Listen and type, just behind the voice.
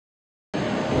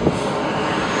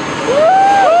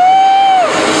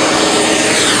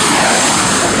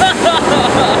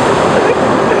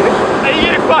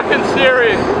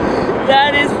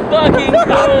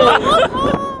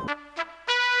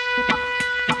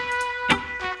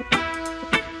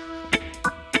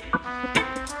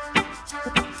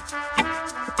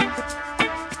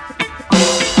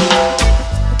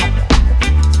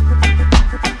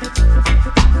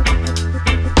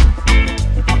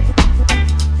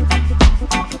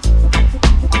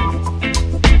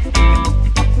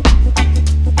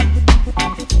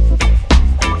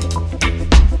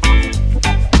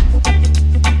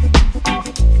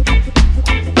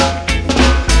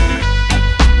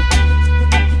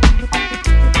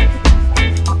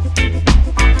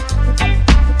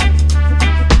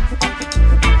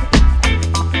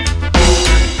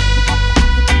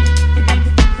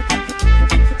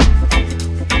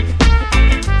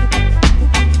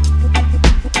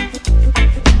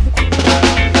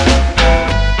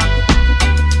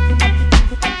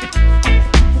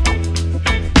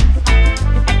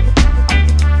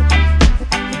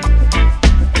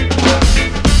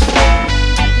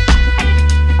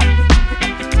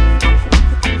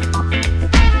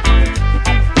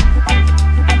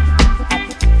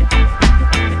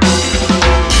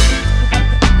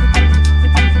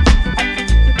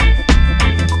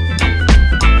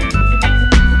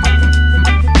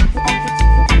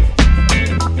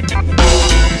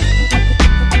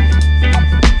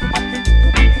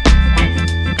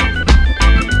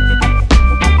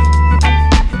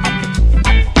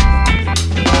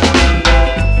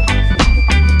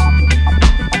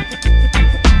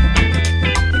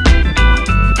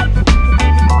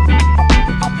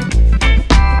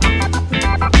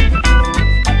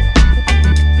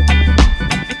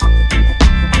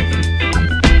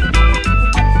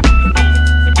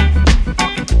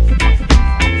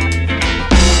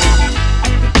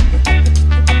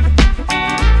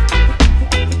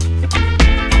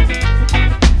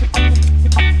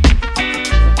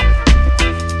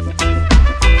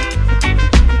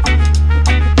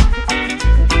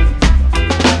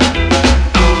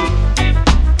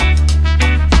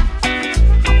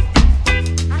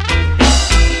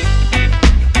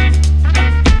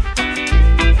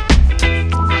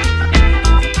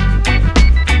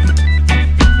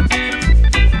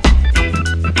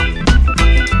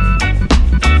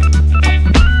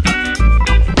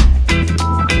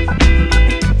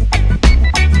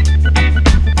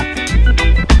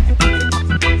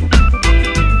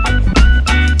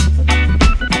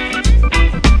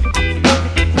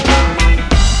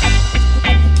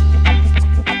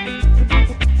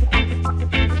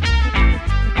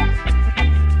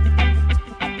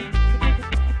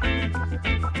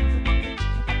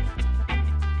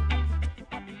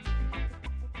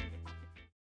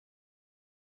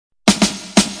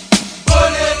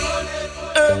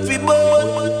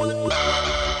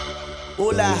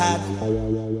lad.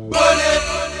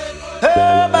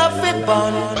 Herb a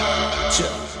fibun.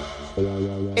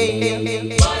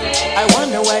 I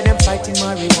wonder why them fighting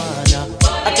marijuana.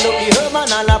 I kill up the herb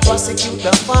and all I prosecute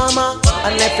the farmer,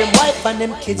 and left him wife and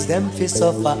them kids them fi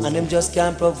suffer, and them just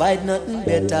can't provide nothing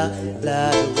better.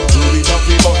 Lord, do it up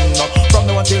the bun. From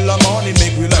now until the morning,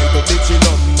 make we light up the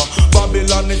chillum.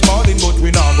 Babylon is falling, but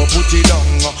we now go put it down.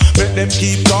 Make them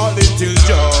keep calling till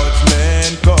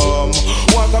judgment come.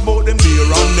 What about them beer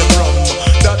and them rum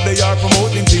that they are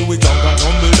promoting till we drunk and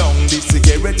tumble down? This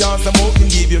cigarette just smoking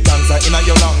give you cancer in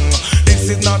your lung. This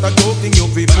is not a joke thing, you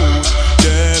fi put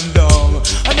them down.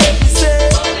 And then we say,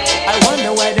 I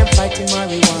wonder why them fighting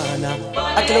marijuana.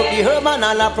 I kill up the herb and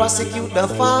all I prosecute the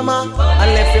farmer, and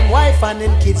left him wife and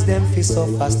them kids them fi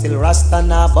suffer. Still Rasta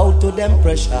now bow to them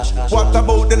pressure. What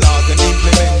about the laws and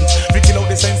implement? We kill out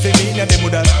the sense in India, them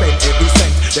would have spent every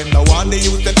cent. Them no one they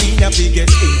use the India fi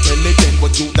get intelligent,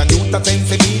 but you the new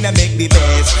sense in India make the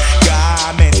best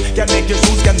garment. Can make your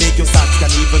shoes, can make your socks,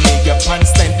 can even make your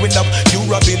pants tent with enough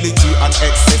durability and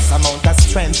excess amount of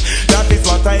strength. That is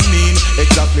what I mean,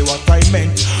 exactly what I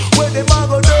meant. Where them a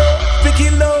go do, we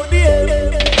kill out the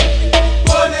air.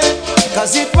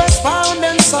 Cause it was found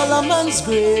in Solomon's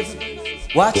grave.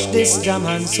 Watch this jam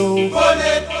and so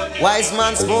wise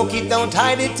man smoke it, don't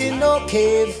hide it in no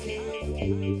cave.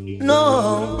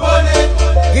 No,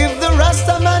 give the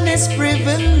Rasta man his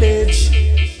privilege.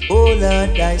 Oh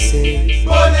Lord, I say,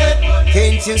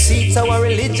 can't you see it's our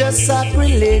religious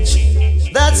sacrilege?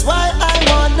 That's why I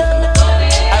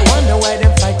wonder why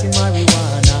them fighting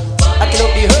marijuana. I kill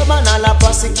up the herb and all I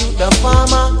prosecute the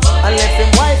farmer, and left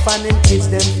him wife and them kids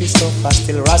them fi suffer.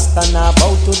 Still Rasta now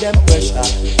bow to them pressure.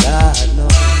 God no.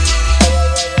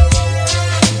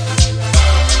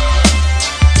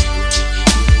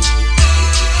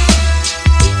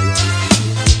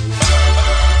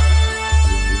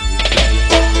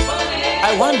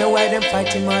 I wonder why them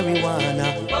fighting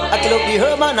marijuana. I kill up the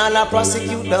herb and all I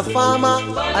prosecute the farmer,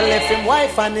 and left him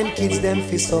wife and them kids them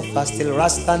fi suffer. Still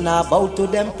Rasta now bow to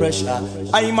them pressure.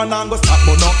 I'm a go stop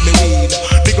burn up me weed.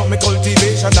 Big up me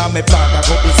cultivation and me plant a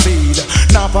couple seed.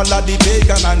 Now follow the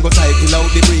pagan and go cycle out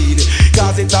the breed,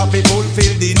 cause it have to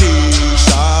fulfill the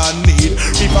nation need.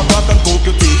 If a pot and coke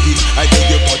you take it, I beg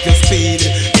you cut your speed.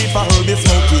 If a herb is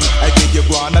smoking, I beg you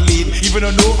go on a lead. Even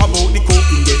though know about the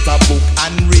coking, get a book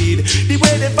and read. The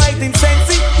way they fighting sense,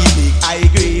 it make I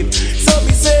grieve. So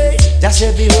we say, just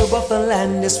every herb of the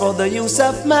land is for the use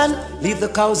of man. Leave the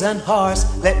cows and horse,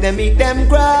 let them eat them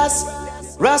grass.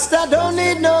 Rasta don't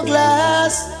need no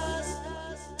glass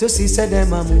to see say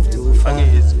them a move too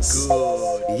fast.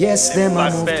 Yes, them a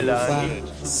move too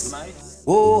fast.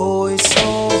 Oh, it's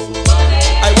so.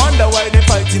 I wonder why they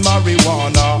fighting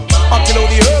marijuana. I kill out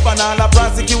the herb and all I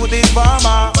prosecute the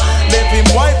farmer. Left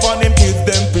him wife and him kids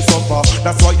them fi suffer.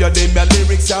 That's why you them your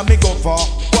lyrics ya me go for.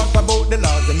 What about the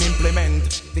laws them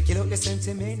implement? They kill out the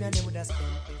sentiment and they would have spent.